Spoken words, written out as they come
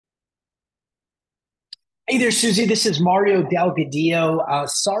Hey there, Susie. This is Mario Delgadillo.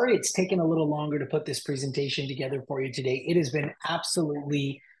 Sorry it's taken a little longer to put this presentation together for you today. It has been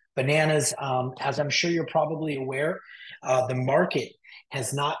absolutely bananas. As I'm sure you're probably aware, the market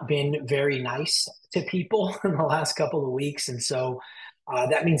has not been very nice to people in the last couple of weeks. And so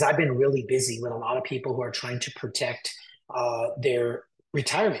that means I've been really busy with a lot of people who are trying to protect their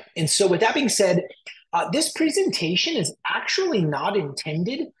retirement. And so, with that being said, this presentation is actually not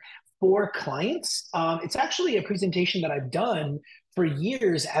intended for clients. It's actually a presentation that I've done for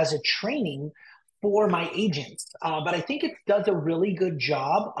years as a training for my agents. But I think it does a really good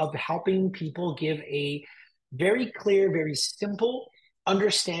job of helping people give a very clear, very simple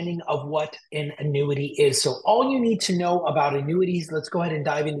understanding of what an annuity is. So, all you need to know about annuities, let's go ahead and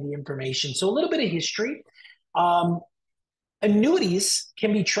dive into the information. So, a little bit of history. Um, Annuities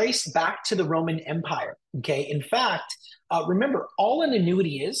can be traced back to the Roman Empire. Okay. In fact, remember, all an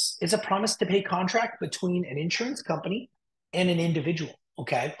annuity is a promise to pay contract between an insurance company and an individual.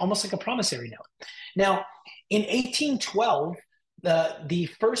 Okay. Almost like a promissory note. Now, in 1812, the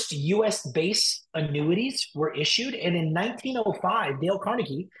first US based annuities were issued. And in 1905, Dale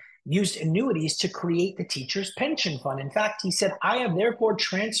Carnegie used annuities to create the teacher's pension fund. In fact, he said, I have therefore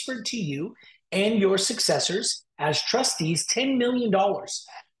transferred to you and your successors as trustees $10 million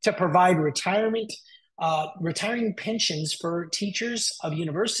to provide retiring pensions for teachers of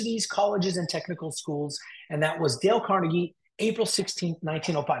universities, colleges, and technical schools. And that was Dale Carnegie, April 16th,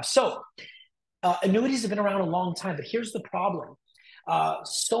 1905. So annuities have been around a long time, but here's the problem.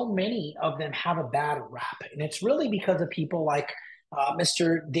 So many of them have a bad rap, and it's really because of people like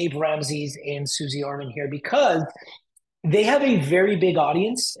Mr. Dave Ramsey's and Susie Orman here, because they have a very big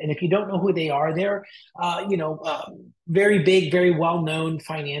audience. And if you don't know who they are, they're, very big, very well-known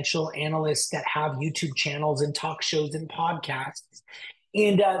financial analysts that have YouTube channels and talk shows and podcasts.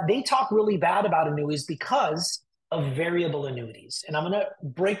 And they talk really bad about annuities because of variable annuities. And I'm going to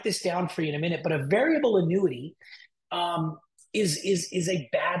break this down for you in a minute, but a variable annuity um, is a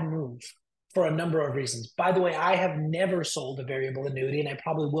bad move for a number of reasons. By the way, I have never sold a variable annuity, and I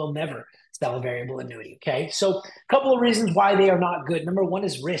probably will never sell a variable annuity. Okay. So, a couple of reasons why they are not good. Number one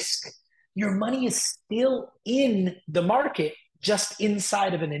is risk. Your money is still in the market, just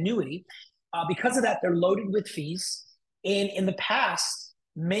inside of an annuity. Because of that, they're loaded with fees. And in the past,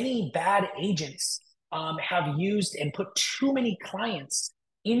 many bad agents have used and put too many clients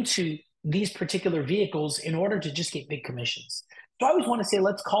into these particular vehicles in order to just get big commissions. So I always want to say,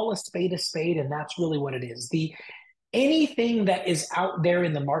 let's call a spade, and that's really what it is. The anything that is out there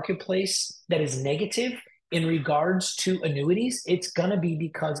in the marketplace that is negative in regards to annuities, it's going to be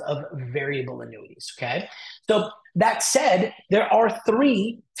because of variable annuities. Okay. So that said, there are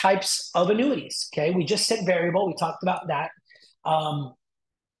three types of annuities. Okay. We just said variable. We talked about that.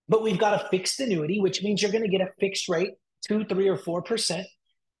 But we've got a fixed annuity, which means you're going to get a fixed rate, 2, 3, or 4%,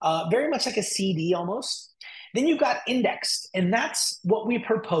 very much like a CD almost. Then you've got indexed, and that's what we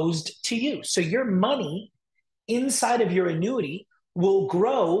proposed to you. So your money inside of your annuity will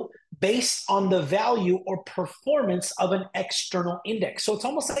grow based on the value or performance of an external index. So it's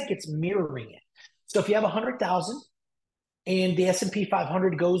almost like it's mirroring it. So if you have 100,000 and the S&P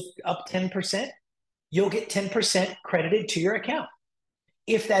 500 goes up 10%, you'll get 10% credited to your account.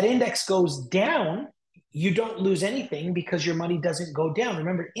 If that index goes down, you don't lose anything because your money doesn't go down.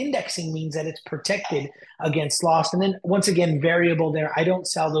 Remember, indexing means that it's protected against loss. And then once again, variable there. I don't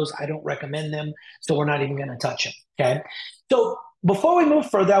sell those. I don't recommend them. So we're not even going to touch them. Okay. So before we move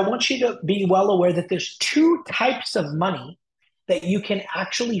further, I want you to be well aware that there's two types of money that you can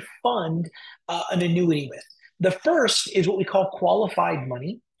actually fund an annuity with. The first is what we call qualified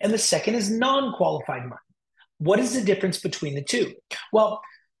money, and the second is non-qualified money. What is the difference between the two? Well,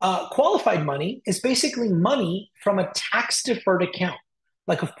 qualified money is basically money from a tax deferred account,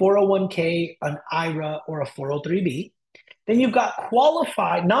 like a 401k, an IRA, or a 403b. Then you've got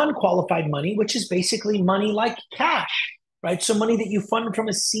qualified, non qualified money, which is basically money like cash, right? So money that you fund from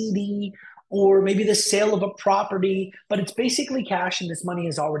a CD or maybe the sale of a property, but it's basically cash and this money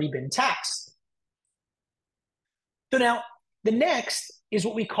has already been taxed. So now the next is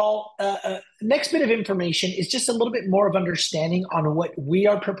what we call next bit of information is just a little bit more of understanding on what we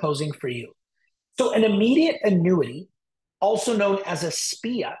are proposing for you. So an immediate annuity, also known as a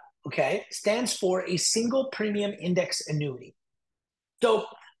SPIA, okay, stands for a single premium index annuity. So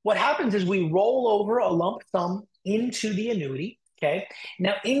what happens is we roll over a lump sum into the annuity, okay?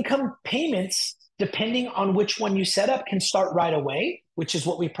 Now income payments, depending on which one you set up, can start right away, which is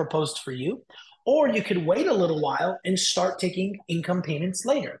what we proposed for you. Or you could wait a little while and start taking income payments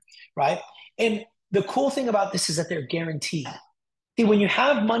later, right? And the cool thing about this is that they're guaranteed. See, when you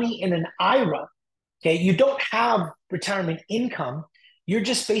have money in an IRA, Okay, you don't have retirement income. You're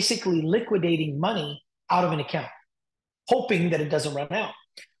just basically liquidating money out of an account, hoping that it doesn't run out.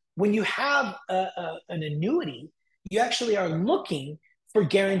 When you have an annuity, you actually are looking for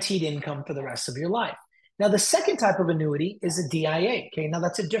guaranteed income for the rest of your life. Now, the second type of annuity is a DIA. Okay, now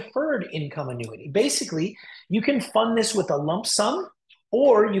that's a deferred income annuity. Basically, you can fund this with a lump sum,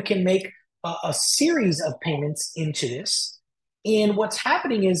 or you can make a series of payments into this. And what's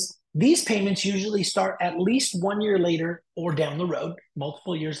happening is these payments usually start at least 1 year later or down the road,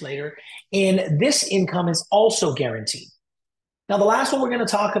 multiple years later. And this income is also guaranteed. Now, the last one we're going to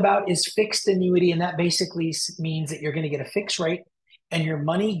talk about is fixed annuity, and that basically means that you're going to get a fixed rate and your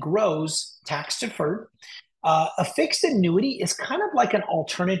money grows tax deferred. A fixed annuity is kind of like an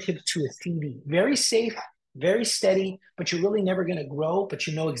alternative to a CD. Very safe, very steady, but you're really never going to grow, but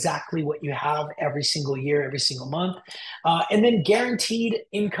you know exactly what you have every single year, every single month. And then guaranteed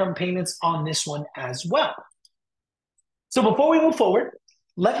income payments on this one as well. So before we move forward,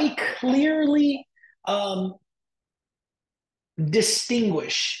 let me clearly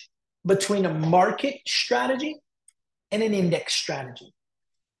distinguish between a market strategy and an index strategy.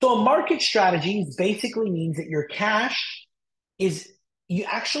 So a market strategy basically means that your cash is, you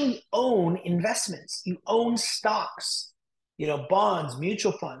actually own investments, you own stocks, bonds,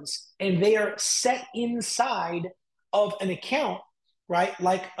 mutual funds, and they are set inside of an account, right?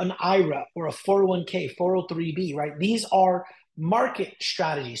 Like an IRA or a 401k, 403b, right? These are market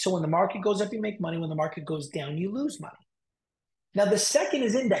strategies. So when the market goes up, you make money. When the market goes down, you lose money. Now, the second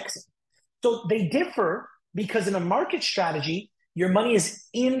is indexing. So they differ because in a market strategy, your money is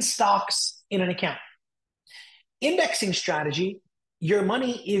in stocks in an account. Indexing strategy, your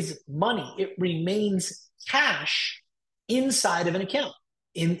money is money. It remains cash inside of an account.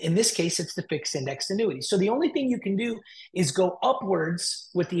 In this case, it's the fixed indexed annuity. So the only thing you can do is go upwards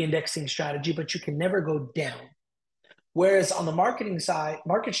with the indexing strategy, but you can never go down. Whereas on the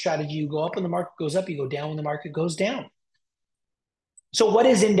market strategy, you go up when the market goes up, you go down when the market goes down. So what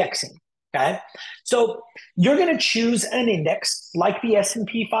is indexing? Okay. So you're going to choose an index like the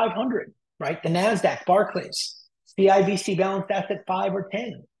S&P 500, right? The NASDAQ, Barclays, CIBC balanced asset 5 or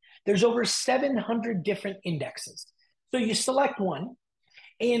 10. There's over 700 different indexes. So you select one.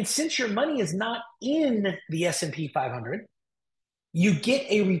 And since your money is not in the S&P 500, you get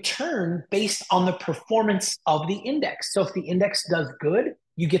a return based on the performance of the index. So if the index does good,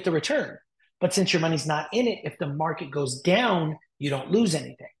 you get the return. But since your money's not in it, if the market goes down, you don't lose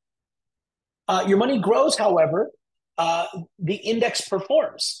anything. Your money grows, however, the index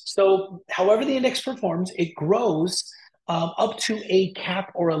performs. So however the index performs, it grows up to a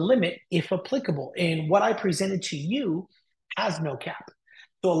cap or a limit if applicable. And what I presented to you has no cap.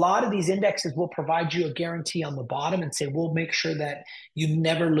 So a lot of these indexes will provide you a guarantee on the bottom and say, we'll make sure that you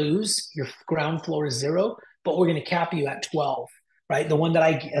never lose. Your ground floor is 0, but we're going to cap you at 12, right? The one that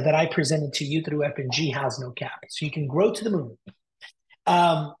I presented to you through F&G has no cap. So you can grow to the moon.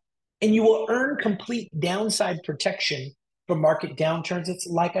 And you will earn complete downside protection from market downturns. It's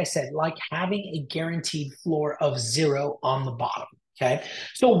like I said, like having a guaranteed floor of 0 on the bottom. Okay.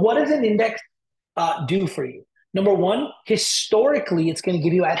 So what does an index do for you? Number one, historically, it's going to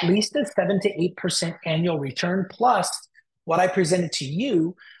give you at least a 7 to 8% annual return. Plus, what I presented to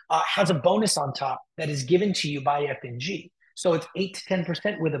you has a bonus on top that is given to you by F&G. So it's 8 to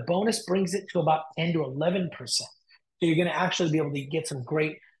 10% with a bonus brings it to about 10 to 11%. So you're going to actually be able to get some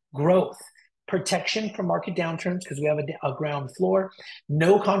great growth, protection from market downturns because we have a ground floor,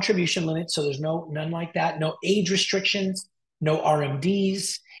 no contribution limit. So there's none like that, no age restrictions, no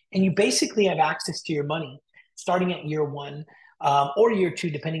RMDs. And you basically have access to your money starting at year 1 or year 2,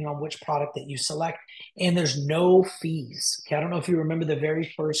 depending on which product that you select. And there's no fees. Okay, I don't know if you remember the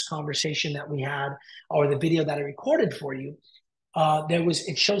very first conversation that we had or the video that I recorded for you.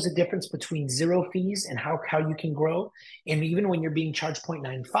 It shows the difference between 0 fees and how you can grow. And even when you're being charged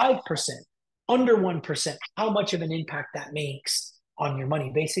 0.95%, under 1%, how much of an impact that makes on your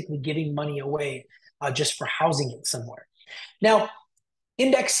money, basically giving money away just for housing it somewhere. Now,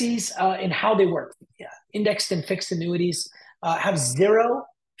 indexes and how they work. Yeah. Indexed and fixed annuities have 0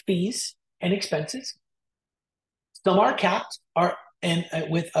 fees and expenses. Some are capped,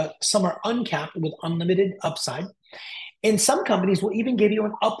 some are uncapped with unlimited upside. And some companies will even give you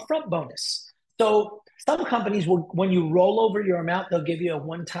an upfront bonus. So some companies will, when you roll over your amount, they'll give you a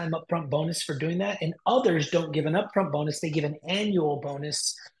one-time upfront bonus for doing that. And others don't give an upfront bonus. They give an annual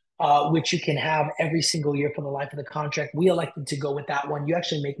bonus, which you can have every single year for the life of the contract. We elected to go with that one. You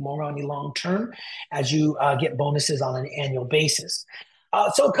actually make more money long-term as you get bonuses on an annual basis.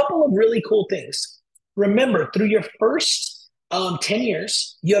 So a couple of really cool things. Remember, through your first 10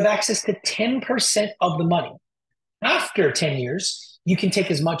 years, you have access to 10% of the money. After 10 years, you can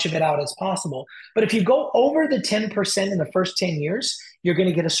take as much of it out as possible. But if you go over the 10% in the first 10 years, you're going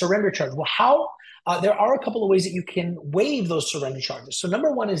to get a surrender charge. Well, how? There are a couple of ways that you can waive those surrender charges. So,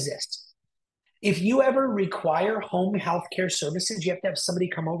 number one is this. If you ever require home health care services, you have to have somebody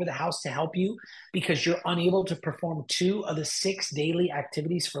come over the house to help you because you're unable to perform 2 of the 6 daily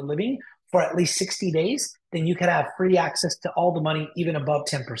activities for living for at least 60 days, then you can have free access to all the money, even above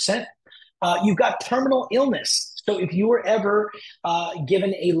 10%. You've got terminal illness. So if you were ever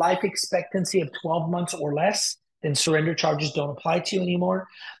given a life expectancy of 12 months or less, then surrender charges don't apply to you anymore.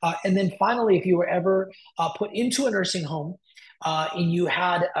 And then finally, if you were ever put into a nursing home and you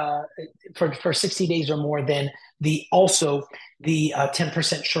had for 60 days or more, then the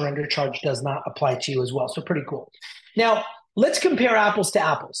 10% surrender charge does not apply to you as well. So pretty cool. Now, let's compare apples to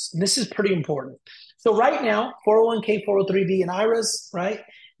apples. And this is pretty important. So right now, 401k, 403b, and IRAs, right?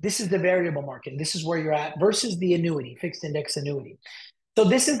 This is the variable market. This is where you're at versus the annuity, fixed index annuity. So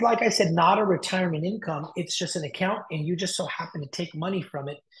this is, like I said, not a retirement income. It's just an account, and you just so happen to take money from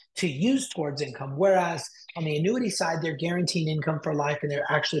it to use towards income. Whereas on the annuity side, they're guaranteeing income for life, and they're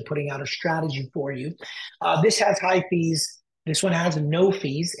actually putting out a strategy for you. This has high fees. This one has no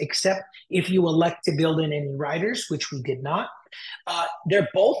fees, except if you elect to build in any riders, which we did not. They're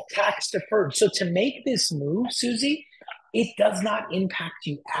both tax deferred. So to make this move, Susie, it does not impact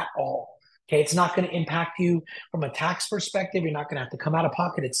you at all. Okay, it's not going to impact you from a tax perspective. You're not going to have to come out of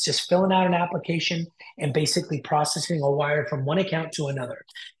pocket. It's just filling out an application and basically processing a wire from one account to another.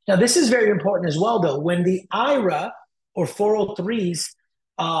 Now, this is very important as well, though. When the IRA or 403s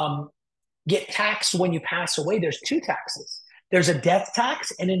get taxed when you pass away, there's 2 taxes. There's a death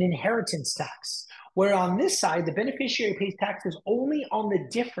tax and an inheritance tax. Where on this side, the beneficiary pays taxes only on the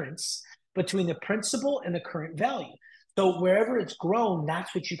difference between the principal and the current value. So wherever it's grown,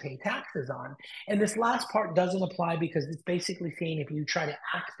 that's what you pay taxes on. And this last part doesn't apply because it's basically saying if you try to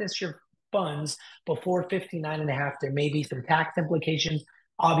access your funds before 59 and a half, there may be some tax implications.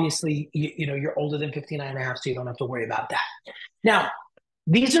 Obviously, you're older than 59 and a half, so you don't have to worry about that. Now,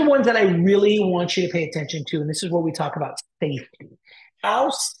 these are ones that I really want you to pay attention to. And this is where we talk about safety. How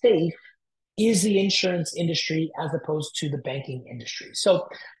safe is the insurance industry as opposed to the banking industry? So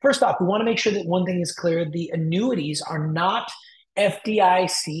first off, we want to make sure that one thing is clear. The annuities are not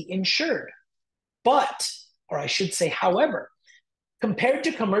FDIC insured. But, or I should say, however, compared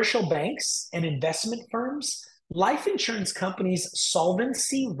to commercial banks and investment firms, life insurance companies'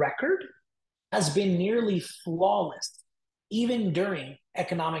 solvency record has been nearly flawless, even during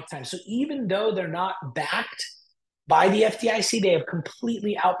economic times. So even though they're not backed by the FDIC, they have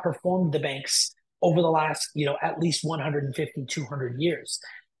completely outperformed the banks over the last, at least 150, 200 years.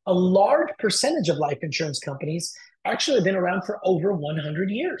 A large percentage of life insurance companies actually have been around for over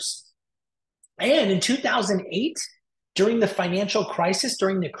 100 years. And in 2008, during the financial crisis,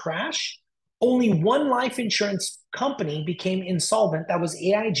 during the crash, only one life insurance company became insolvent. That was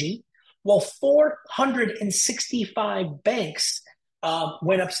AIG, while 465 banks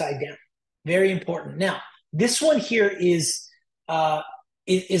went upside down. Very important. Now, this one here is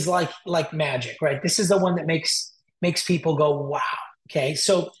like magic, right? This is the one that makes people go, wow. Okay,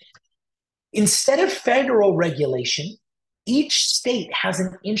 so instead of federal regulation, each state has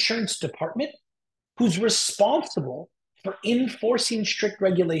an insurance department who's responsible for enforcing strict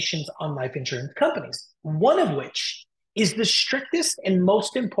regulations on life insurance companies, one of which is the strictest and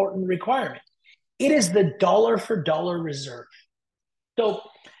most important requirement. It is the dollar for dollar reserve. So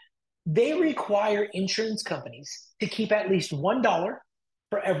they require insurance companies to keep at least $1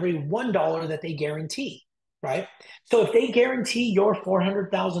 for every $1 that they guarantee, right? So if they guarantee your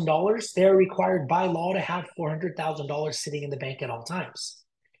 $400,000, they're required by law to have $400,000 sitting in the bank at all times.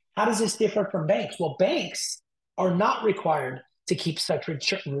 How does this differ from banks? Well, banks are not required to keep such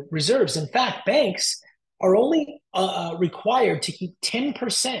reserves. In fact, banks are only required to keep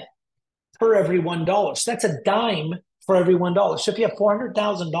 10% per every $1. So that's a dime for every $1. So if you have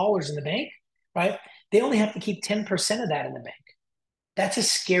 $400,000 in the bank, right, they only have to keep 10% of that in the bank. That's a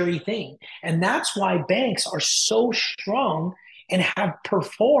scary thing. And that's why banks are so strong and have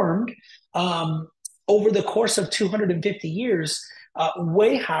performed over the course of 250 years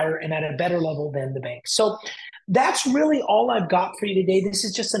way higher and at a better level than the bank. So that's really all I've got for you today. This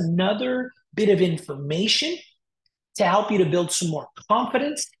is just another bit of information to help you to build some more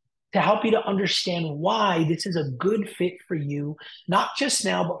confidence, to help you to understand why this is a good fit for you, not just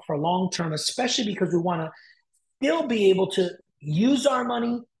now, but for long term, especially because we want to still be able to use our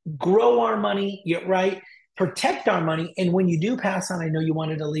money, grow our money, right? Protect our money. And when you do pass on, I know you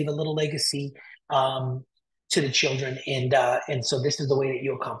wanted to leave a little legacy to the children. And so this is the way that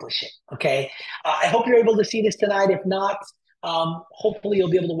you accomplish it. Okay. I hope you're able to see this tonight. If not, hopefully you'll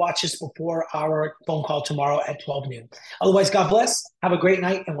be able to watch this before our phone call tomorrow at 12 noon. Otherwise, God bless. Have a great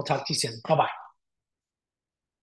night, and we'll talk to you soon. Bye-bye.